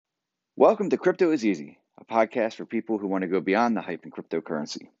Welcome to Crypto is Easy, a podcast for people who want to go beyond the hype in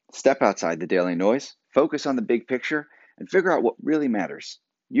cryptocurrency. Step outside the daily noise, focus on the big picture, and figure out what really matters.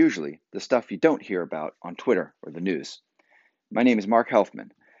 Usually, the stuff you don't hear about on Twitter or the news. My name is Mark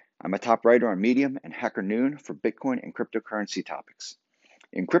Helfman. I'm a top writer on Medium and Hacker Noon for Bitcoin and cryptocurrency topics.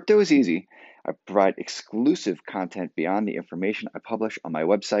 In Crypto is Easy, I provide exclusive content beyond the information I publish on my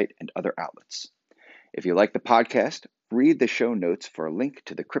website and other outlets. If you like the podcast, read the show notes for a link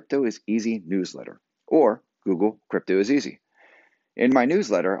to the Crypto is Easy newsletter, or Google Crypto is Easy. In my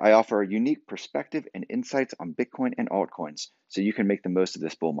newsletter, I offer a unique perspective and insights on Bitcoin and altcoins so you can make the most of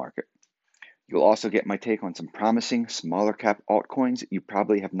this bull market. You'll also get my take on some promising smaller cap altcoins you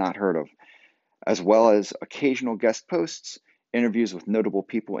probably have not heard of, as well as occasional guest posts, interviews with notable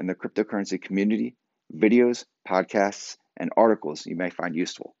people in the cryptocurrency community, videos, podcasts, and articles you may find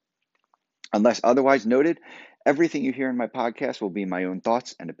useful. Unless otherwise noted, everything you hear in my podcast will be my own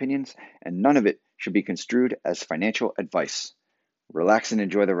thoughts and opinions, and none of it should be construed as financial advice. Relax and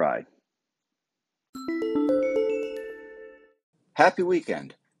enjoy the ride. Happy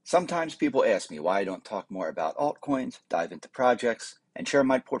weekend. Sometimes people ask me why I don't talk more about altcoins, dive into projects, and share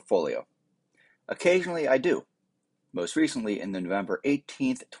my portfolio. Occasionally I do. Most recently in the November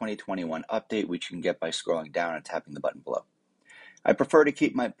 18th, 2021 update, which you can get by scrolling down and tapping the button below. I prefer to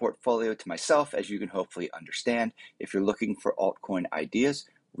keep my portfolio to myself, as you can hopefully understand. If you're looking for altcoin ideas,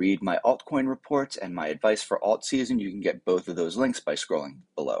 read my altcoin reports and my advice for alt season. You can get both of those links by scrolling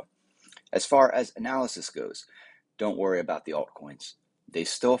below. As far as analysis goes, don't worry about the altcoins. They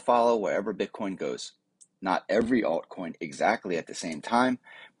still follow wherever Bitcoin goes. Not every altcoin exactly at the same time,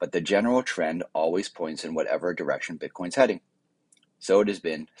 but the general trend always points in whatever direction Bitcoin's heading. So it has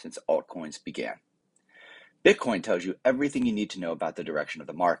been since altcoins began. Bitcoin tells you everything you need to know about the direction of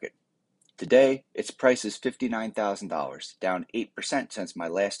the market. Today, its price is $59,000, down 8% since my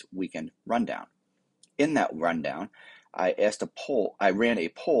last weekend rundown. In that rundown, I ran a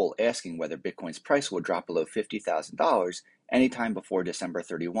poll asking whether Bitcoin's price will drop below $50,000 anytime before December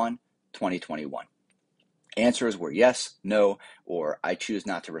 31, 2021. Answers were yes, no, or I choose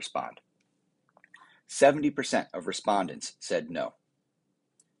not to respond. 70% of respondents said no.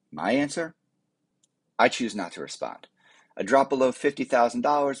 My answer? I choose not to respond. A drop below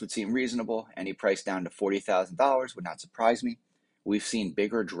 $50,000 would seem reasonable. Any price down to $40,000 would not surprise me. We've seen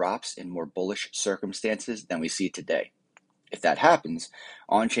bigger drops in more bullish circumstances than we see today. If that happens,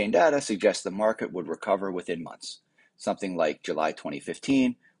 on-chain data suggests the market would recover within months, something like July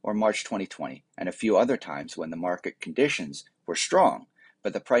 2015 or March 2020, and a few other times when the market conditions were strong,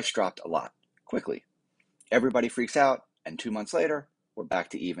 but the price dropped a lot, quickly. Everybody freaks out, and 2 months later, we're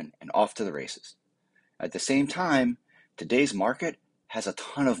back to even and off to the races. At the same time, today's market has a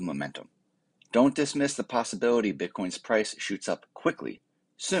ton of momentum. Don't dismiss the possibility Bitcoin's price shoots up quickly,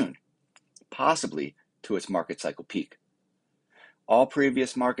 soon, possibly to its market cycle peak. All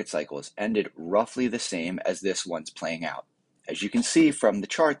previous market cycles ended roughly the same as this one's playing out, as you can see from the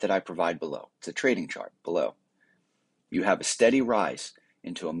chart that I provide below. It's a trading chart below. You have a steady rise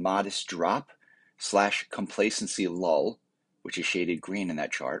into a modest drop / complacency lull, which is shaded green in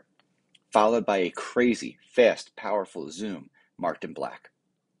that chart, followed by a crazy, fast, powerful zoom marked in black.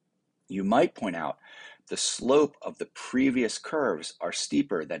 You might point out the slope of the previous curves are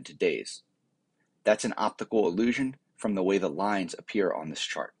steeper than today's. That's an optical illusion from the way the lines appear on this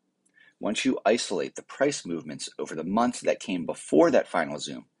chart. Once you isolate the price movements over the months that came before that final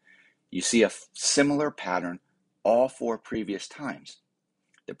zoom, you see a similar pattern all 4 previous times.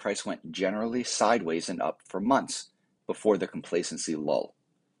 The price went generally sideways and up for months before the complacency lull.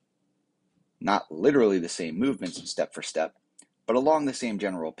 Not literally the same movements step for step, but along the same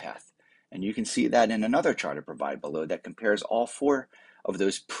general path. And you can see that in another chart I provide below that compares all 4 of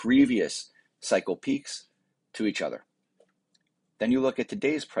those previous cycle peaks to each other. Then you look at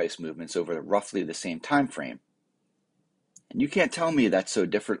today's price movements over roughly the same time frame, and you can't tell me that's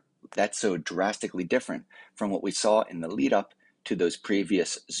so drastically different from what we saw in the lead up to those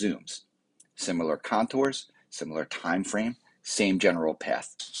previous zooms. Similar contours, similar time frame, same general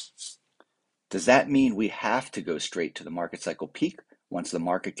path. Does that mean we have to go straight to the market cycle peak once the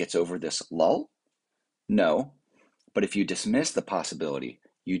market gets over this lull? No, but if you dismiss the possibility,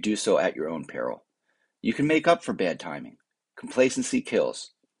 you do so at your own peril. You can make up for bad timing. Complacency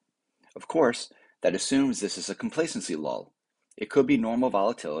kills. Of course, that assumes this is a complacency lull. It could be normal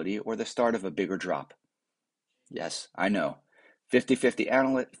volatility or the start of a bigger drop. Yes, I know.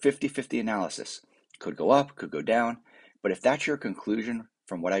 50-50 analysis. Could go up, could go down, but if that's your conclusion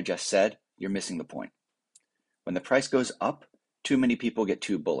from what I just said, you're missing the point. When the price goes up, too many people get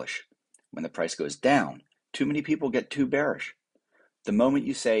too bullish. When the price goes down, too many people get too bearish. The moment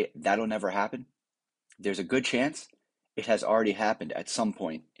you say that'll never happen, there's a good chance it has already happened at some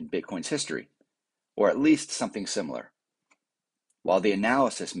point in Bitcoin's history, or at least something similar. While the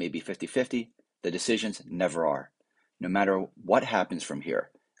analysis may be 50-50, the decisions never are. No matter what happens from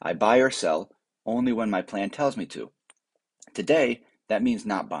here, I buy or sell only when my plan tells me to. Today, that means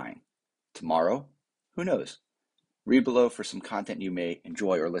not buying. Tomorrow, who knows? Read below for some content you may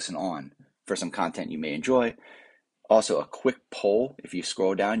enjoy, or listen on for some content you may enjoy. Also, a quick poll. If you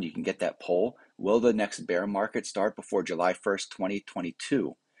scroll down, you can get that poll. Will the next bear market start before July 1st,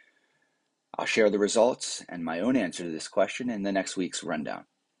 2022? I'll share the results and my own answer to this question in the next week's rundown.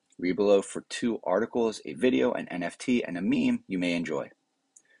 Read below for 2 articles, a video, an NFT, and a meme you may enjoy.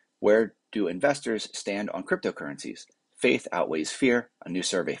 Where do investors stand on cryptocurrencies? Faith outweighs fear, a new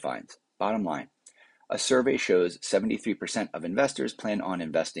survey finds. Bottom line, a survey shows 73% of investors plan on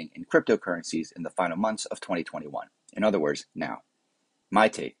investing in cryptocurrencies in the final months of 2021. In other words, now. My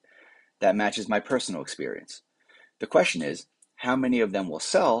take, that matches my personal experience. The question is, how many of them will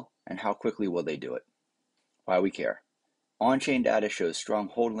sell and how quickly will they do it? Why we care. On-chain data shows strong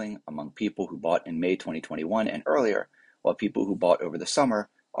holding among people who bought in May 2021 and earlier, while people who bought over the summer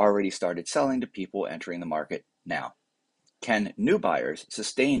already started selling to people entering the market now. Can new buyers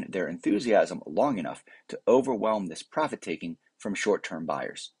sustain their enthusiasm long enough to overwhelm this profit-taking from short-term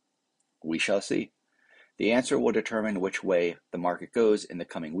buyers? We shall see. The answer will determine which way the market goes in the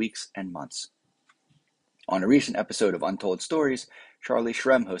coming weeks and months. On a recent episode of Untold Stories, Charlie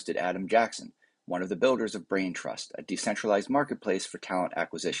Shrem hosted Adam Jackson, one of the builders of BrainTrust, a decentralized marketplace for talent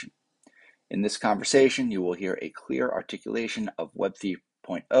acquisition. In this conversation, you will hear a clear articulation of Web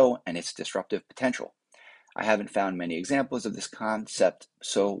 3.0 and its disruptive potential. I haven't found many examples of this concept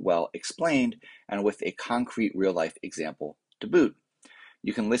so well explained and with a concrete real-life example to boot.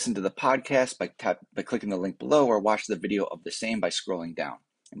 You can listen to the podcast by clicking the link below or watch the video of the same by scrolling down.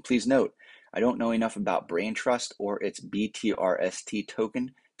 And please note, I don't know enough about BrainTrust or its BTRST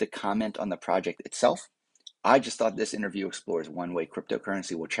token to comment on the project itself. I just thought this interview explores one way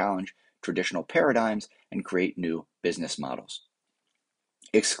cryptocurrency will challenge traditional paradigms and create new business models.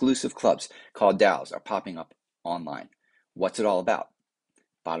 Exclusive clubs called DAOs are popping up online. What's it all about?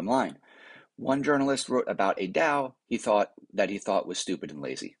 Bottom line, one journalist wrote about a DAO he thought was stupid and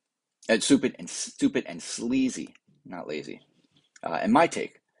lazy. Stupid and sleazy, not lazy. And my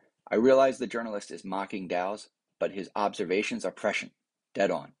take, I realize the journalist is mocking DAOs, but his observations are prescient,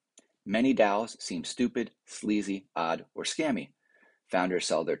 dead on. Many DAOs seem stupid, sleazy, odd, or scammy. Founders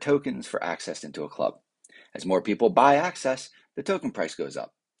sell their tokens for access into a club. As more people buy access, the token price goes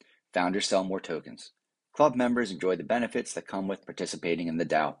up. Founders sell more tokens. Club members enjoy the benefits that come with participating in the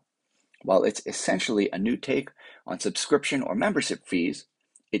DAO. While it's essentially a new take on subscription or membership fees,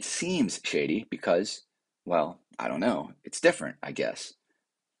 it seems shady because, well, I don't know, it's different, I guess.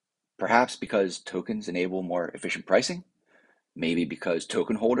 Perhaps because tokens enable more efficient pricing? Maybe because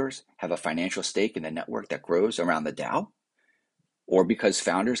token holders have a financial stake in the network that grows around the DAO? Or because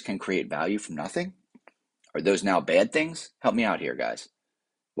founders can create value from nothing? Are those now bad things? Help me out here, guys.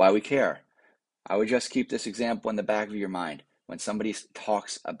 Why we care? I would just keep this example in the back of your mind when somebody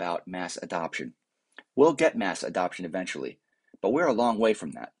talks about mass adoption. We'll get mass adoption eventually, but we're a long way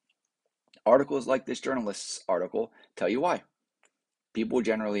from that. Articles like this journalist's article tell you why. People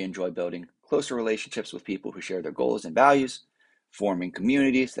generally enjoy building closer relationships with people who share their goals and values, forming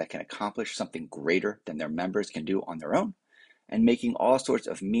communities that can accomplish something greater than their members can do on their own, and making all sorts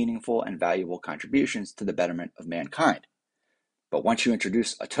of meaningful and valuable contributions to the betterment of mankind. But once you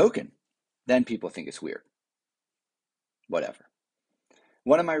introduce a token, then people think it's weird. Whatever.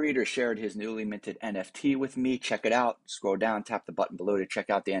 One of my readers shared his newly minted NFT with me. Check it out. Scroll down, tap the button below to check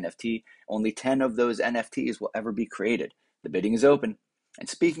out the NFT. Only 10 of those NFTs will ever be created. The bidding is open. And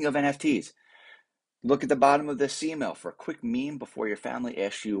speaking of NFTs, look at the bottom of this email for a quick meme before your family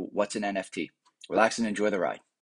asks you what's an NFT. Relax and enjoy the ride.